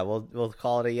 Yeah, we'll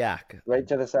call it a yak. Right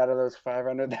to the side of those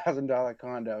 $500,000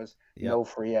 condos. Yep. No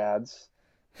free ads.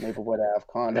 Maplewood Ave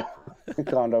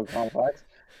condo complex.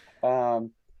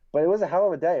 But it was a hell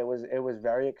of a day. It was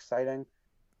very exciting.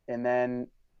 And then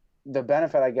the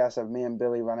benefit, I guess, of me and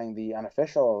Billy running the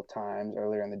unofficial times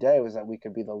earlier in the day was that we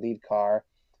could be the lead car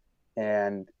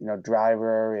and,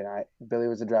 driver. And Billy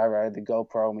was the driver. I had the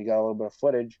GoPro, and we got a little bit of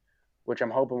footage, which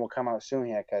I'm hoping will come out soon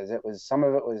here because some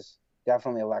of it was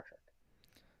definitely electric.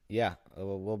 Yeah,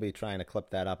 we'll be trying to clip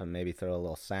that up and maybe throw a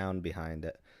little sound behind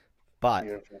it. But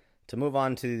beautiful. To move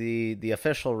on to the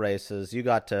official races, you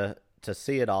got to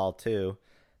see it all too.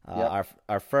 Yep.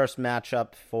 Our first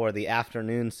matchup for the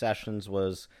afternoon sessions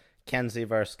was Kenzie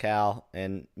versus Cal,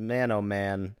 and man oh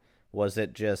man, was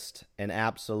it just an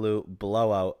absolute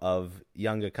blowout of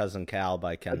younger cousin Cal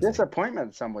by Kenzie. A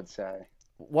disappointment, some would say.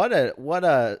 What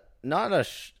a not a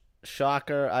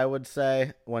shocker, I would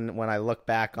say, when I look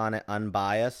back on it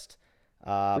unbiased.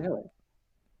 Really?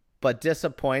 But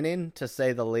disappointing to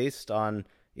say the least on,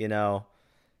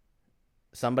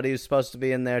 somebody who's supposed to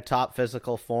be in their top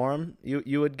physical form,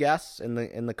 you would guess, in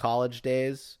the college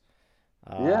days.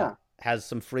 Yeah. Has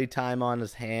some free time on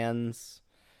his hands.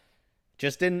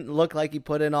 Just didn't look like he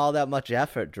put in all that much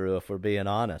effort, Drew, if we're being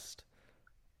honest.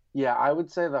 Yeah, I would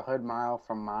say the Hood Mile,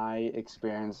 from my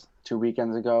experience 2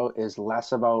 weekends ago, is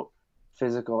less about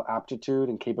physical aptitude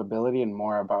and capability and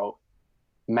more about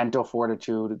mental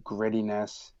fortitude,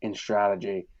 grittiness, and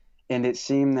strategy. And it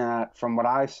seemed that from what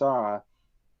I saw,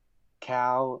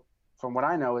 Cal, from what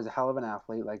I know, is a hell of an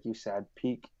athlete, like you said,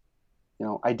 peak,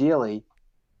 ideally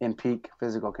in peak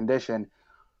physical condition,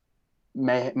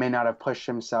 may not have pushed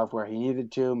himself where he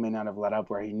needed to, may not have let up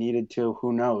where he needed to.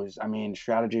 Who knows? I mean,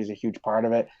 strategy is a huge part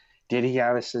of it. Did he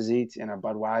have a Saziz in a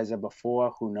Budweiser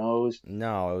before? Who knows?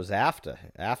 No, it was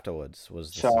afterwards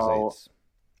was the Saziz.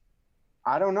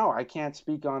 I don't know. I can't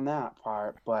speak on that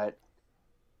part, but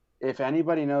if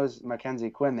anybody knows Mackenzie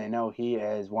Quinn, they know he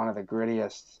is one of the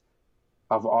grittiest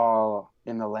of all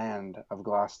in the land of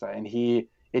Gloucester. And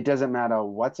it doesn't matter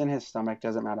what's in his stomach,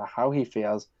 doesn't matter how he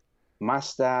feels,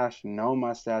 mustache, no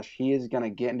mustache, he is going to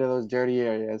get into those dirty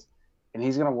areas and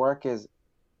he's going to work his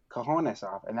cojones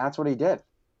off. And that's what he did.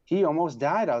 He almost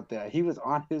died out there. He was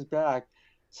on his back,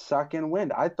 sucking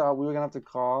wind. I thought we were going to have to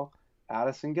call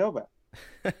Addison Gilbert.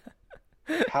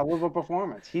 Hell of a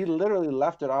performance. He literally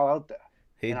left it all out there.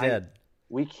 He did.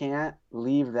 We can't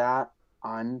leave that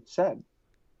unsaid.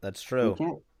 That's true.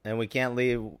 And we can't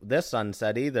leave this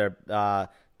unsaid either.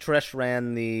 Trish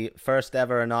ran the first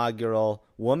ever inaugural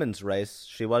women's race.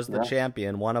 She was the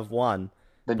champion, one of one.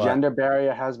 The gender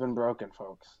barrier has been broken,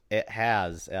 folks. It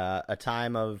has. A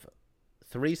time of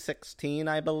 3:16,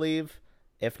 I believe.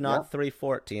 If not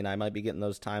 3:14, I might be getting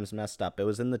those times messed up. It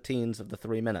was in the teens of the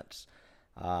 3 minutes.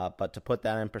 But to put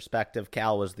that in perspective,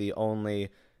 Cal was the only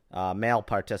male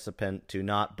participant to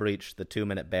not breach the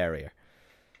 2-minute barrier.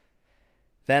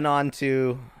 Then on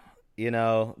to,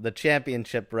 the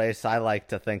championship race, I like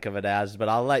to think of it as, but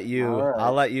I'll let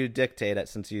you dictate it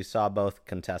since you saw both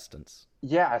contestants.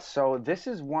 Yeah, so this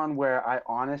is one where I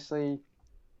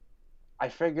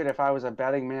figured if I was a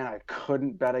betting man, I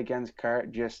couldn't bet against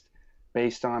Kurt just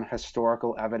based on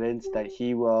historical evidence that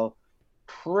he will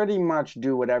pretty much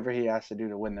do whatever he has to do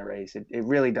to win the race. It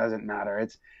really doesn't matter.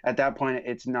 It's at that point,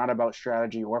 it's not about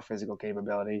strategy or physical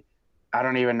capability. I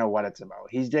don't even know what it's about.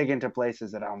 He's digging to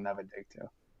places that I'll never dig to,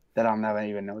 that I'll never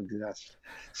even know exist.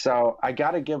 So I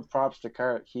got to give props to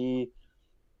Kurt. He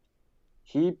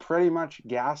pretty much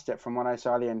gassed it from what I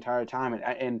saw the entire time.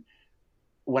 And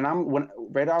when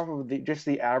right off of just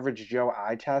the average Joe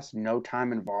eye test, no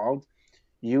time involved,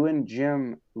 you and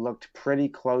Jim looked pretty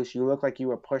close. You looked like you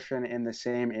were pushing in the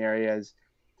same areas,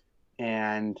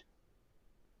 and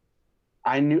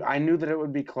I knew that it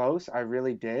would be close. I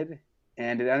really did,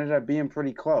 and it ended up being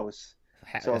pretty close.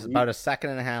 So it's about a 1.5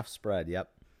 second spread. Yep.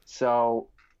 So,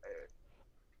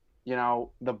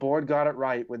 the board got it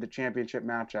right with the championship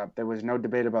matchup. There was no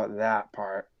debate about that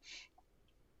part.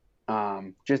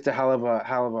 Just a hell of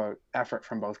a effort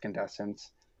from both contestants.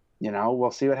 We'll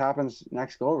see what happens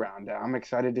next go around. I'm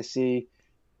excited to see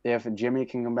if Jimmy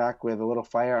can come back with a little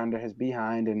fire under his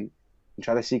behind and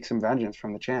try to seek some vengeance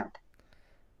from the champ.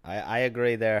 I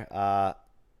agree there.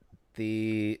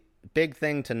 The big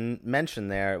thing to mention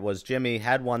there was Jimmy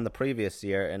had won the previous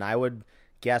year, and I would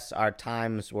guess our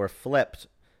times were flipped.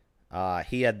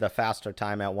 He had the faster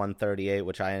time at 1:38,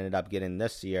 which I ended up getting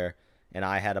this year, and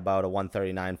I had about a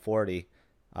 1:39.40.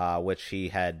 Which he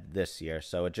had this year.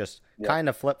 So it just kind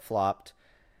of flip-flopped.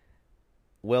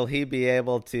 Will he be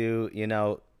able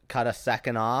to, cut a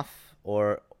second off,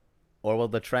 or will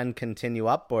the trend continue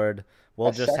upward?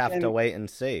 We'll just have to wait and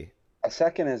see. A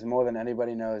second is more than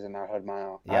anybody knows in that hood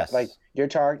mile. Yes. You're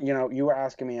talking, you were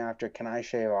asking me after, can I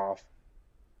shave off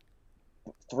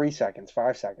 3 seconds,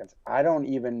 5 seconds? I don't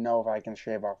even know if I can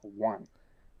shave off 1.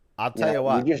 I'll tell you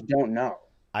what. You just don't know.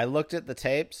 I looked at the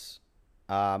tapes.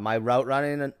 My route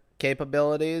running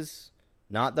capabilities,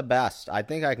 not the best. I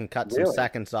think I can cut some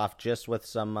seconds off just with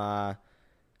some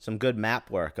good map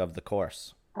work of the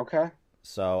course. Okay.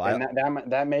 So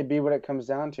that may be what it comes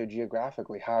down to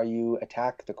geographically, how you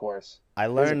attack the course. I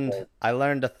learned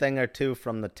a thing or two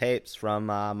from the tapes from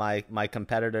my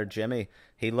competitor Jimmy.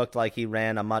 He looked like he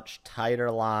ran a much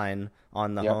tighter line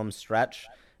on the home stretch,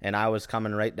 and I was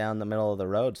coming right down the middle of the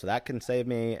road. So that can save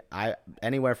me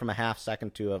anywhere from a half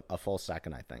second to a full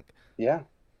second, I think. Yeah.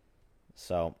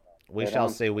 So we shall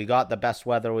see. We got the best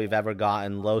weather we've ever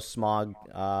gotten, low smog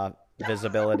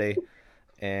visibility,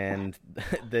 and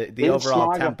the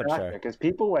overall temperature. Because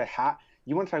people were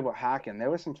you want to talk about hacking.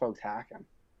 There were some folks hacking.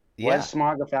 Yeah. Was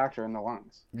smog a factor in the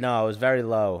lungs? No, it was very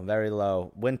low, very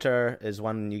low. Winter is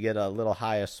when you get a little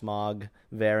higher smog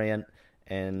variant.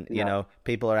 And,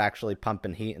 people are actually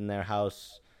pumping heat in their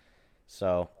house.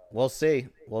 So we'll see.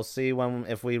 We'll see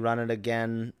if we run it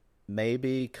again,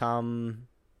 maybe come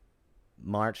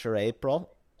March or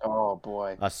April. Oh,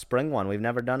 boy. A spring one. We've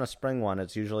never done a spring one.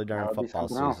 It's usually during football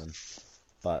season.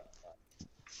 But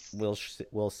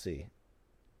we'll see.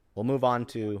 We'll move on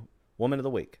to Woman of the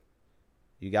Week.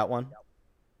 You got one?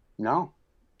 No,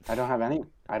 I don't have any.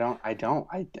 I don't.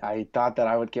 I thought that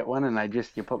I would get one, and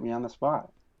you put me on the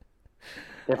spot.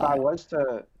 If I was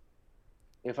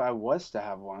to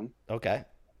have one, okay,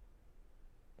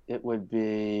 it would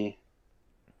be.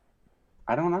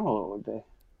 I don't know what it would be.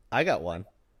 I got one.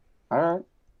 All right.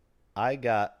 I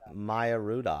got Maya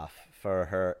Rudolph for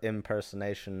her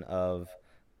impersonation of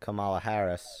Kamala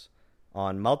Harris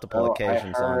on multiple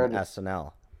occasions on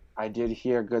SNL. I did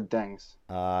hear good things.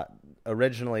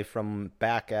 Originally from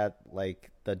back at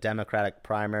the Democratic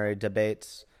primary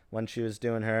debates when she was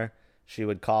doing her. She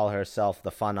would call herself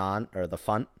the fun aunt or the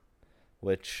funt,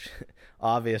 which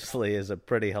obviously is a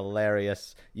pretty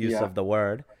hilarious use of the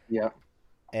word. Yeah.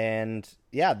 And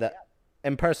the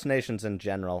impersonations in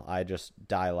general, I just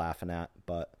die laughing at.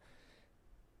 But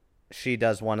she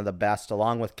does one of the best,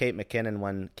 along with Kate McKinnon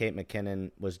when Kate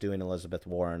McKinnon was doing Elizabeth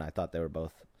Warren. I thought they were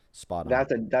both spot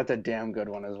on. That's a damn good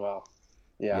one as well.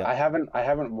 Yeah. Yep. I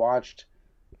haven't watched.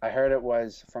 I heard it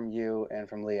was from you and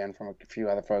from Lee and from a few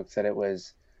other folks that it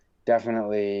was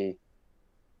definitely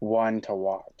one to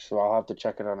watch. So I'll have to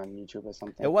check it out on YouTube or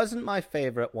something. It wasn't my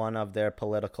favorite one of their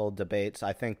political debates.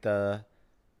 I think I'm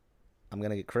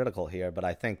going to get critical here, but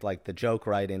I think the joke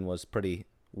writing was pretty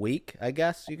weak, I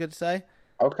guess you could say.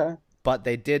 Okay. But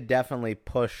they did definitely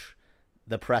push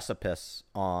the precipice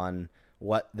on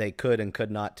what they could and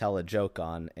could not tell a joke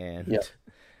on, and Yep.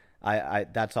 I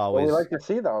that's What always we like to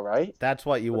see, though, right? that's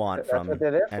what you want That's from what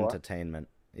they're there for. entertainment.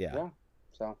 Yeah.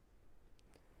 So,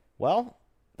 Well,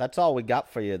 that's all we got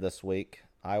for you this week.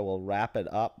 I will wrap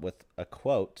it up with a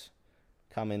quote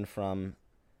coming from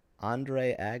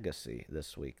Andre Agassi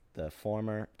this week, the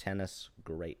former tennis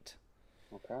great.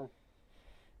 okay.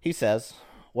 He says,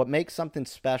 "What makes something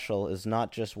special is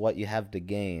not just what you have to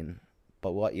gain,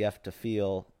 but what you have to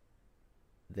feel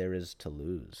there is to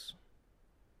lose."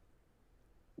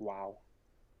 Wow.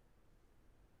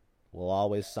 We'll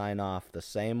always sign off the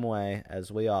same way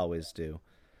as we always do.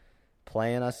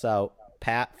 Playing us out,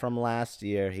 Pat from last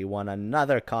year. He won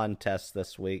another contest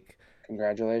this week.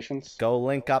 Congratulations. Go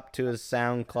link up to his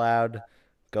SoundCloud.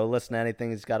 Go listen to anything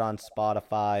he's got on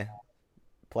Spotify.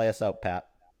 Play us out, Pat.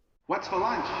 What's for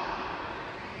lunch?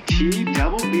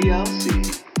 TBBLC.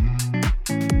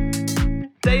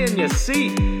 Stay in your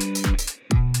seat.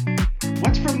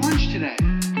 What's for lunch today?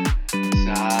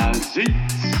 Sausage.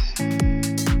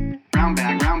 Brown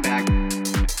bag, brown bag.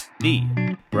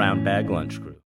 The Brown Bag Lunch Crew.